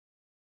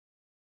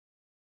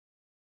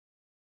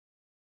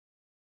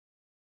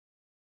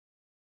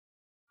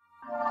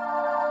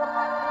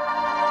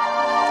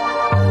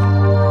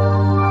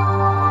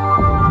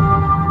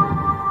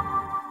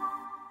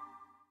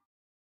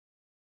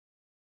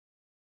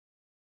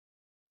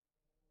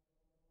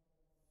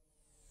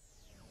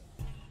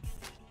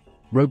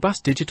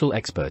Robust digital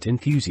expert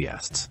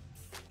enthusiasts.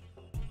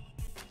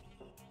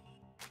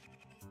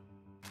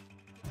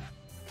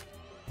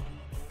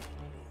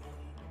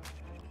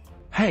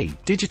 Hey,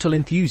 digital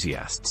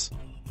enthusiasts!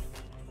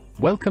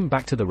 Welcome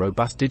back to the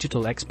Robust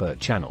Digital Expert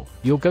channel,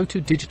 your go-to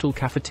digital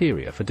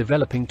cafeteria for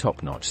developing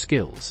top-notch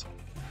skills.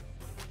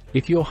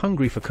 If you're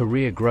hungry for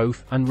career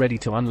growth and ready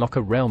to unlock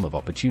a realm of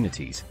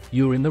opportunities,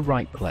 you're in the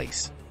right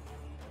place.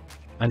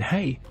 And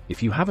hey,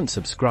 if you haven't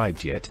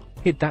subscribed yet,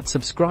 hit that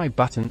subscribe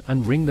button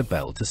and ring the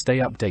bell to stay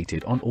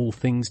updated on all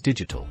things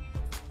digital.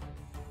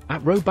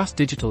 At Robust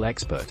Digital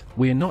Expert,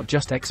 we're not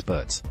just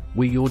experts,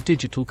 we're your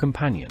digital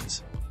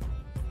companions.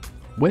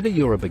 Whether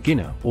you're a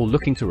beginner or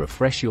looking to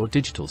refresh your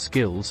digital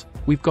skills,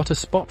 we've got a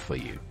spot for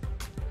you.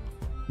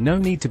 No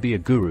need to be a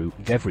guru,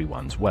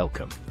 everyone's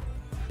welcome.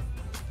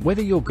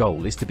 Whether your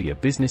goal is to be a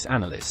business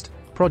analyst,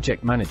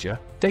 project manager,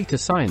 data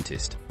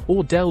scientist,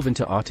 or delve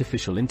into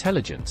artificial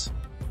intelligence,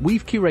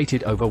 we've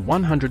curated over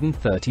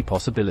 130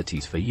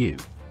 possibilities for you.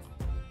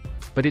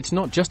 But it's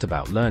not just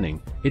about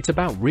learning, it's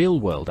about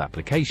real-world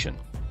application.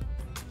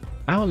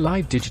 Our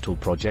live digital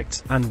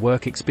projects and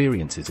work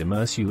experiences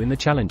immerse you in the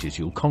challenges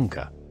you'll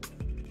conquer.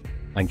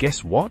 And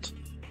guess what?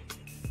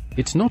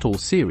 It's not all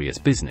serious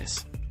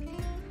business.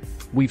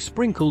 We've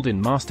sprinkled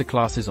in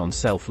masterclasses on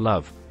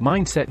self-love,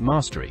 mindset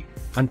mastery,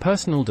 and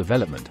personal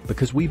development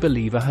because we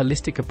believe a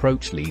holistic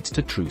approach leads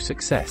to true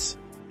success.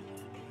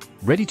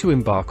 Ready to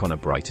embark on a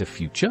brighter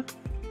future?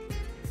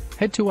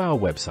 Head to our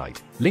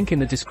website, link in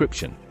the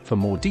description, for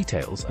more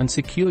details and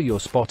secure your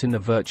spot in the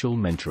Virtual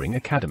Mentoring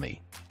Academy.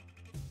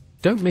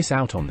 Don't miss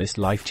out on this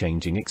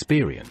life-changing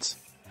experience.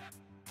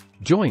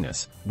 Join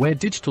us, where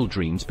digital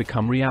dreams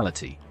become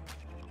reality.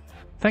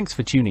 Thanks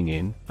for tuning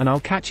in, and I'll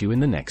catch you in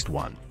the next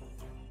one.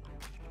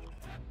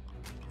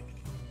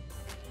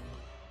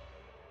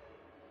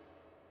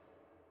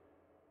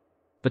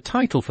 The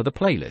title for the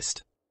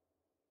playlist.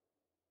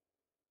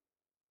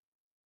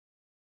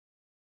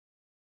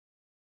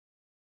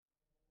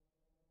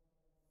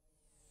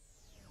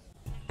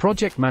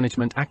 Project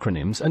Management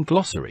Acronyms and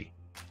Glossary.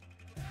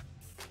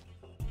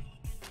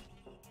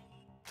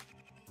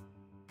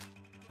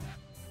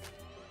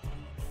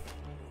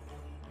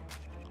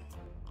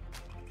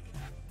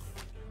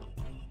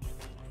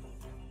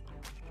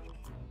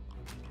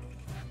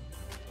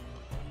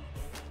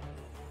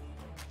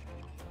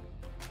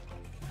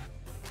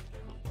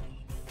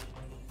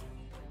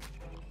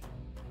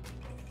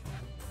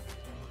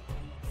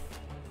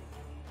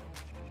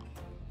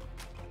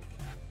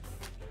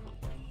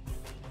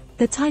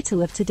 The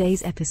title of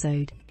today's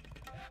episode.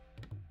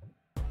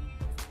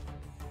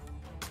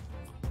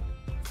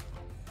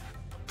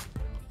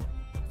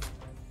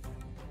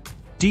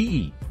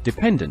 DE,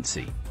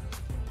 Dependency.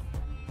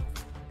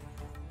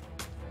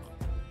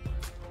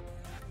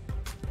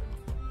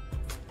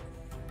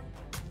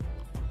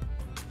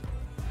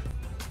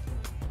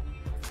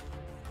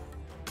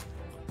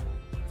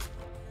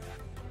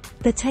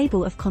 The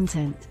table of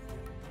content.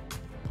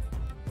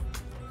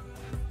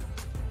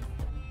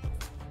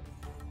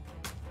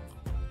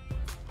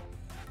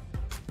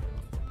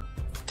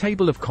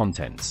 Table of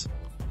contents.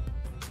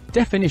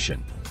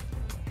 Definition.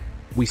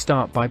 We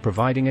start by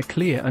providing a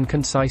clear and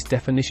concise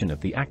definition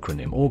of the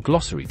acronym or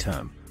glossary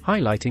term,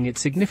 highlighting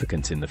its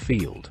significance in the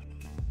field.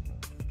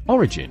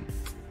 Origin.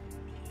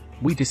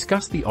 We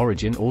discuss the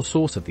origin or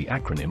source of the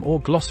acronym or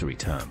glossary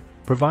term,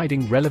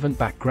 providing relevant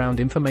background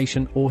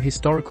information or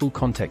historical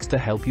context to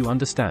help you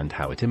understand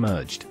how it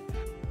emerged.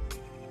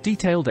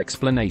 Detailed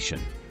explanation.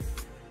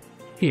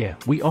 Here,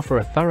 we offer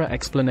a thorough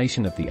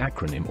explanation of the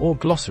acronym or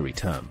glossary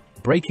term,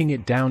 breaking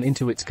it down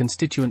into its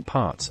constituent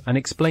parts and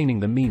explaining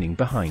the meaning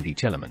behind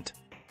each element.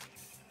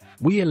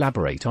 We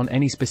elaborate on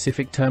any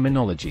specific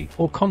terminology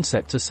or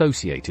concepts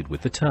associated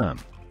with the term.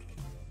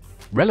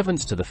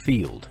 Relevance to the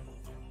field.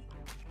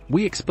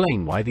 We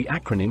explain why the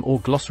acronym or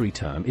glossary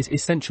term is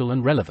essential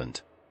and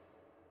relevant.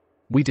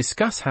 We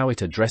discuss how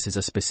it addresses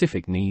a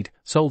specific need,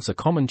 solves a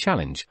common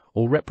challenge,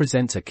 or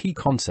represents a key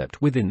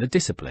concept within the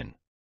discipline.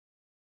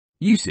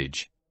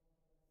 Usage.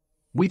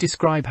 We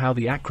describe how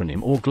the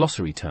acronym or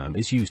glossary term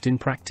is used in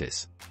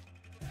practice.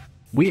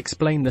 We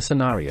explain the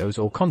scenarios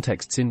or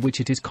contexts in which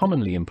it is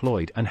commonly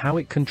employed and how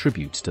it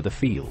contributes to the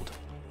field.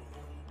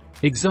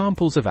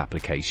 Examples of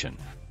application.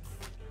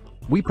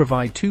 We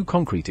provide two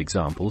concrete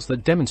examples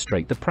that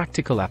demonstrate the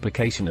practical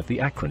application of the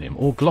acronym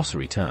or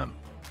glossary term.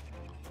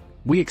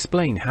 We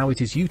explain how it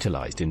is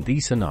utilized in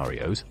these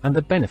scenarios and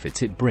the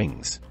benefits it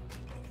brings.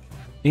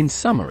 In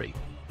summary,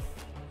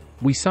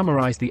 we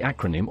summarize the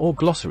acronym or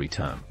glossary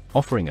term,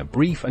 offering a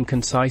brief and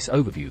concise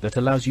overview that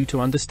allows you to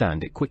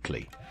understand it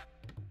quickly.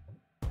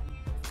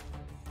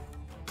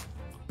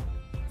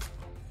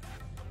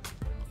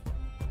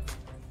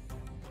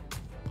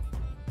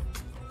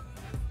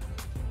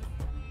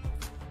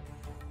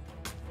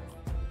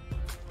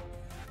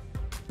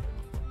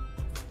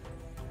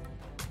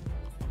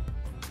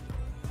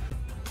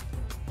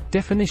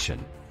 Definition.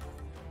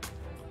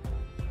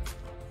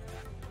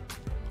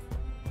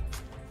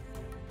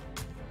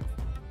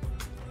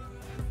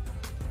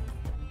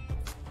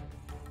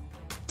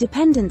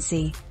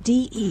 Dependency,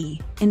 DE,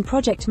 in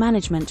project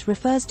management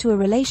refers to a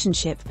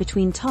relationship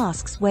between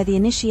tasks where the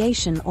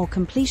initiation or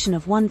completion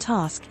of one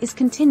task is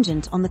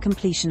contingent on the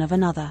completion of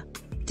another.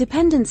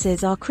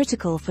 Dependencies are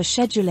critical for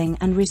scheduling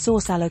and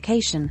resource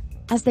allocation,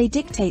 as they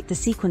dictate the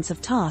sequence of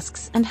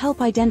tasks and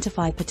help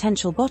identify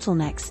potential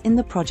bottlenecks in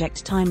the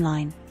project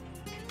timeline.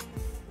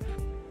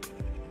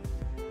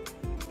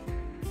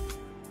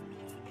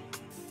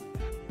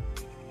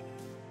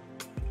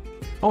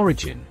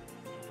 Origin.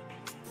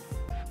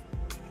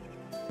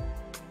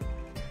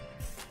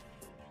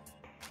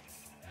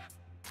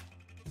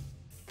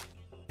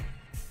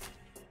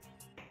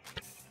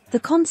 The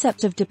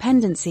concept of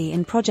dependency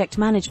in project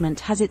management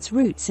has its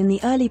roots in the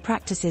early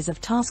practices of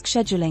task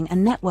scheduling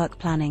and network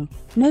planning,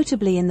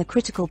 notably in the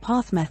critical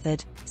path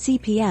method,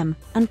 CPM,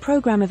 and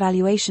program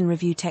evaluation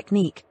review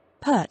technique,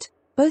 PERT,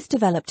 both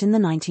developed in the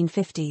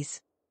 1950s.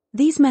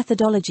 These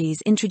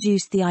methodologies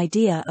introduced the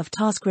idea of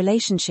task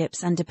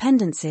relationships and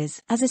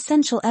dependencies as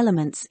essential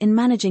elements in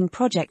managing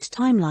project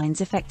timelines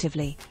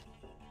effectively.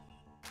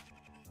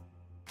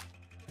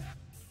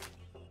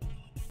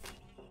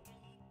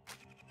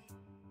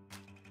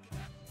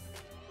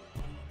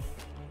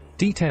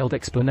 Detailed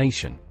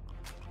explanation.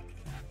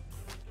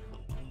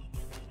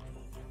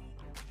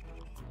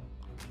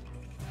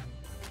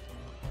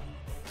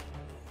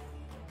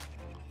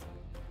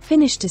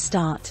 Finish to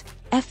start,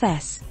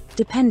 FS,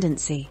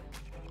 dependency.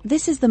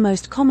 This is the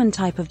most common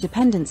type of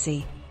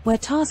dependency, where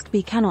task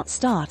B cannot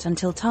start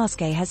until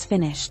task A has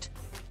finished.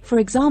 For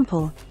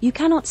example, you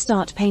cannot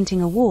start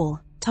painting a wall,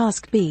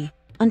 task B,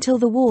 until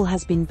the wall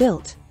has been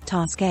built,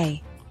 task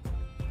A.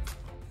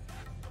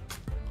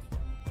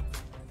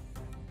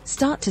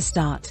 Start to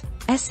start,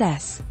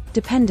 SS,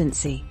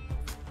 dependency.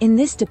 In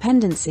this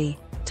dependency,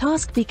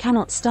 task B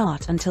cannot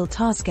start until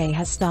task A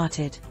has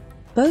started.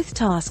 Both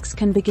tasks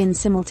can begin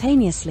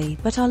simultaneously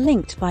but are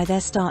linked by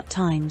their start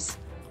times.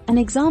 An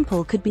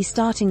example could be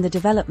starting the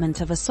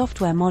development of a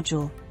software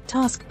module,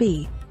 task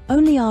B,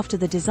 only after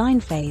the design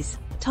phase,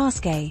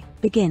 task A,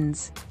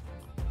 begins.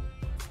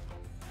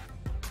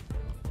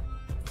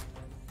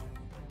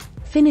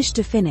 Finish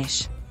to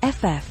finish,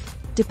 FF,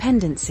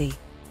 dependency.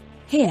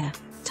 Here,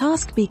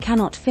 task B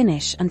cannot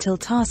finish until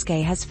task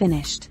A has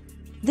finished.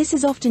 This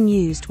is often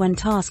used when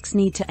tasks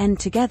need to end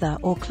together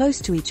or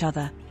close to each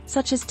other,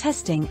 such as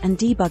testing and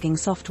debugging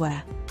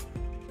software.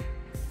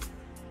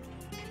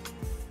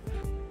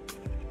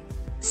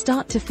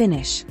 Start to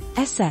finish,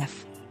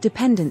 SF,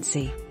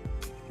 dependency.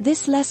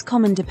 This less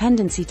common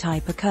dependency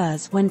type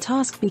occurs when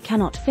task B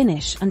cannot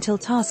finish until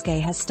task A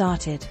has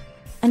started.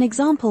 An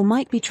example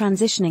might be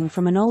transitioning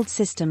from an old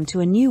system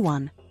to a new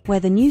one, where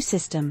the new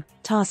system,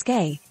 task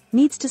A,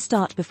 needs to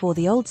start before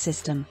the old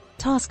system,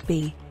 task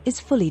B, is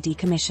fully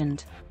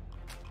decommissioned.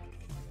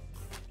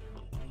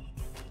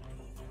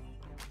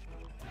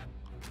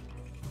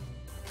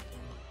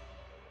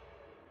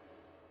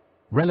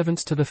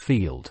 Relevance to the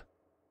field.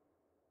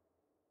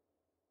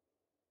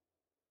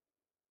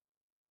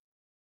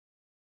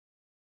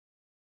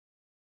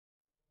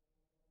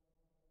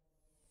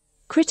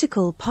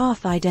 Critical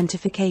path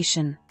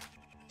identification.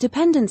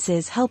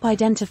 Dependencies help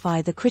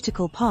identify the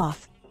critical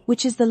path,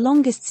 which is the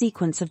longest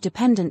sequence of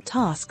dependent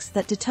tasks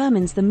that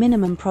determines the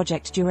minimum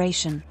project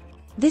duration.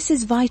 This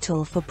is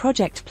vital for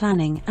project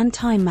planning and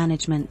time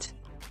management.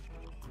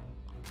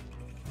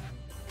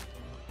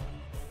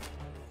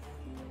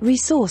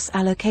 Resource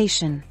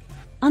allocation.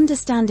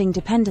 Understanding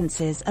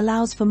dependencies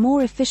allows for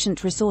more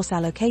efficient resource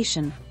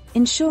allocation,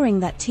 ensuring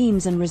that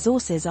teams and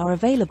resources are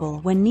available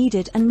when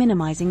needed and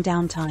minimizing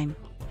downtime.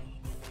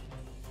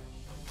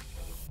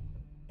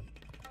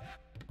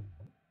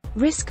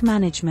 Risk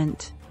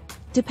management.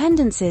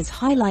 Dependencies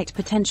highlight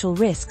potential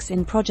risks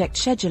in project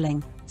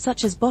scheduling,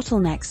 such as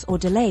bottlenecks or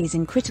delays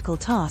in critical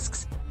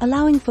tasks,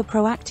 allowing for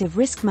proactive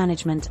risk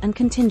management and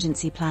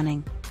contingency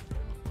planning.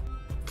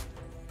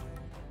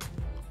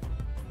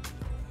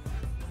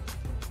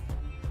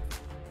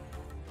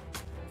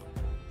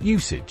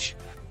 Usage.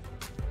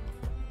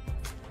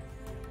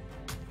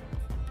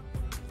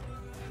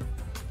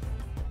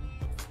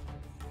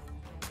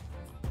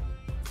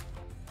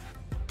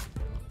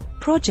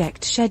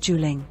 Project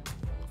scheduling.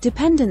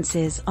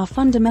 Dependencies are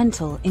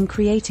fundamental in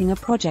creating a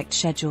project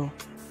schedule.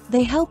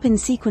 They help in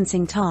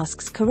sequencing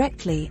tasks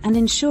correctly and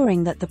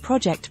ensuring that the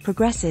project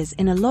progresses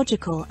in a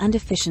logical and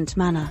efficient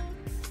manner.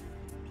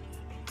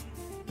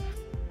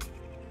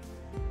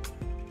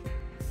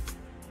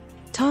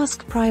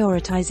 Task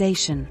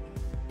prioritization.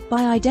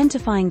 By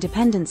identifying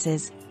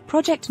dependencies,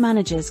 project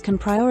managers can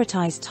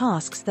prioritize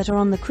tasks that are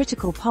on the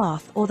critical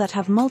path or that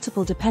have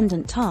multiple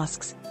dependent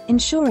tasks,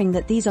 ensuring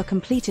that these are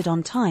completed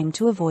on time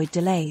to avoid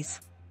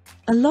delays.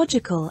 A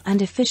logical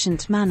and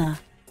efficient manner.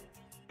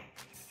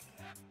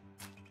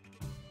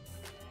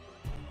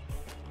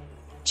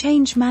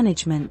 Change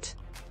management.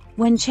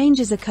 When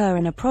changes occur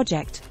in a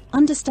project,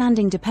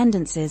 understanding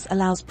dependencies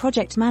allows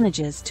project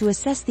managers to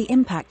assess the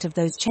impact of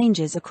those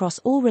changes across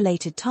all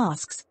related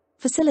tasks,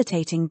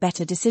 facilitating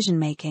better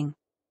decision-making.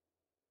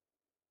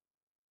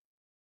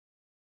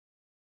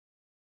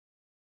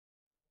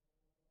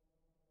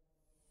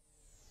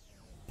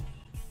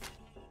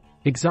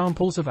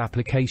 Examples of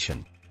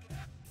application.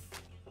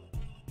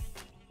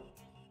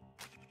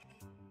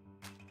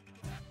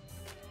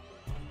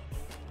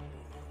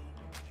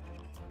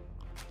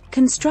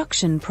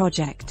 Construction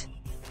project.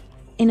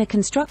 In a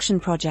construction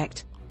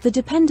project, the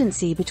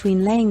dependency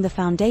between laying the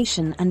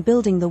foundation and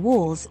building the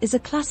walls is a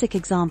classic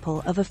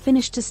example of a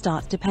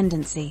finish-to-start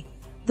dependency.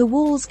 The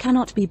walls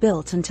cannot be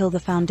built until the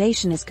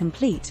foundation is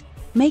complete,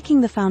 making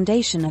the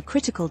foundation a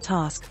critical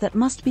task that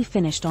must be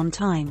finished on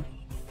time.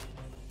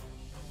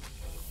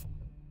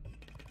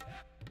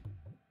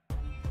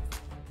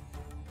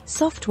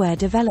 Software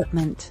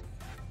development.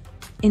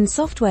 In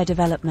software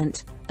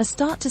development, a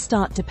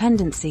start-to-start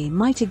dependency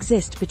might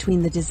exist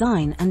between the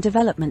design and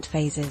development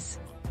phases.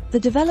 The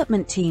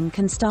development team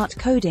can start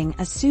coding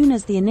as soon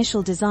as the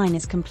initial design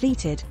is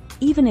completed,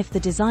 even if the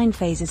design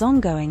phase is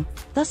ongoing,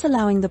 thus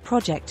allowing the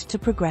project to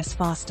progress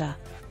faster.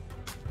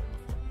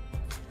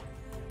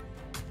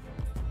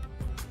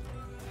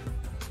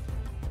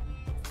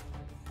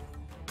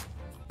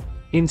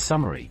 In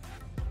summary,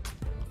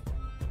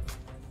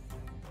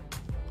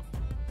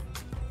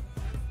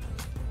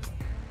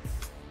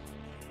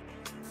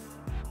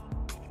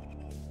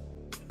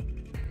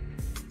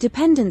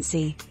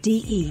 Dependency,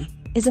 DE,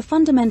 is a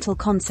fundamental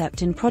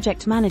concept in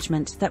project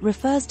management that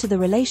refers to the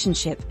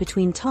relationship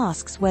between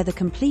tasks where the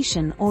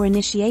completion or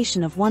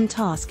initiation of one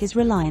task is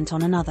reliant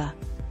on another.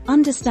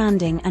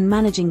 Understanding and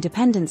managing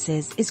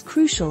dependencies is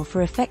crucial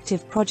for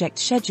effective project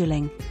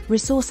scheduling,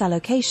 resource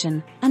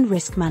allocation, and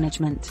risk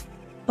management.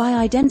 By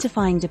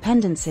identifying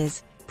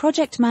dependencies,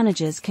 project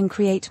managers can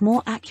create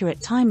more accurate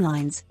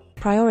timelines,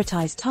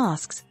 prioritize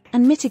tasks,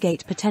 and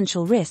mitigate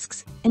potential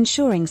risks,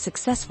 ensuring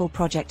successful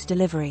project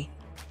delivery.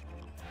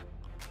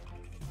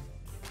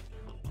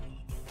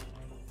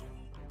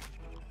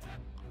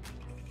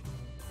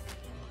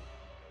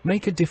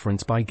 Make a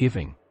difference by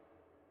giving.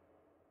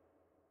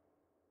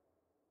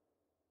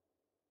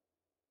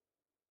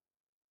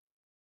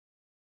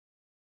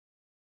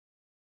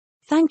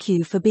 Thank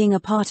you for being a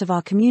part of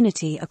our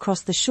community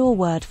across the Sure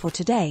Word for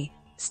today.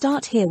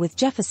 Start here with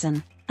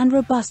Jefferson, and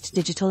Robust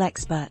Digital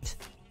Expert.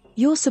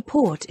 Your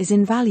support is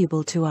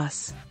invaluable to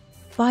us.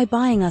 By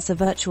buying us a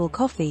virtual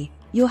coffee,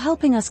 you're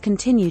helping us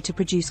continue to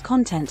produce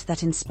content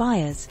that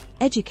inspires,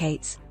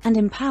 educates, and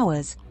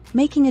empowers,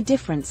 making a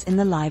difference in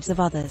the lives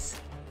of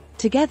others.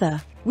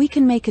 Together, we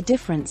can make a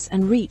difference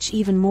and reach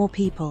even more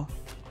people.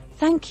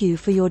 Thank you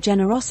for your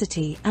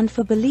generosity and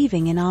for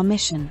believing in our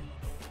mission.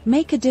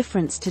 Make a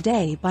difference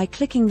today by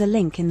clicking the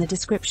link in the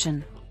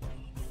description.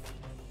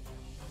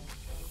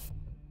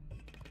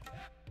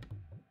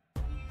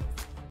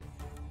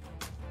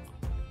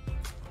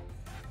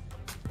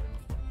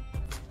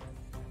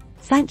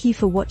 Thank you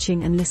for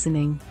watching and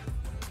listening.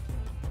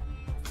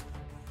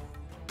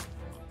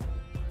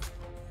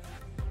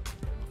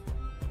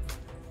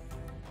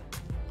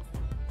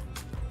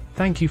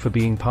 Thank you for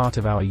being part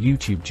of our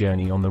YouTube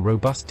journey on the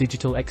Robust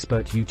Digital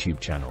Expert YouTube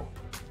channel.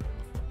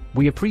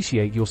 We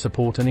appreciate your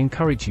support and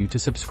encourage you to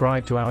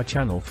subscribe to our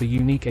channel for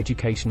unique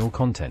educational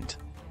content.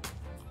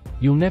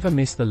 You'll never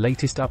miss the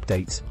latest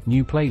updates,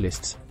 new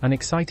playlists, and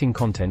exciting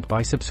content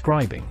by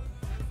subscribing.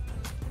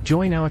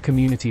 Join our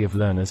community of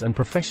learners and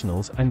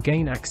professionals and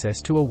gain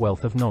access to a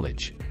wealth of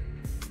knowledge.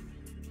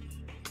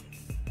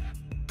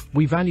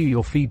 We value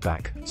your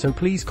feedback, so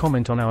please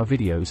comment on our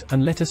videos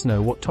and let us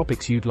know what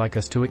topics you'd like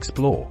us to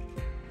explore.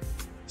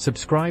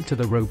 Subscribe to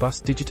the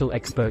Robust Digital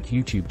Expert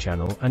YouTube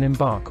channel and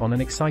embark on an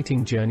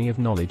exciting journey of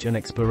knowledge and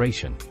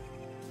exploration.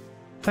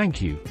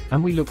 Thank you,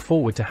 and we look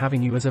forward to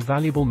having you as a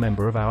valuable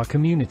member of our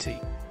community.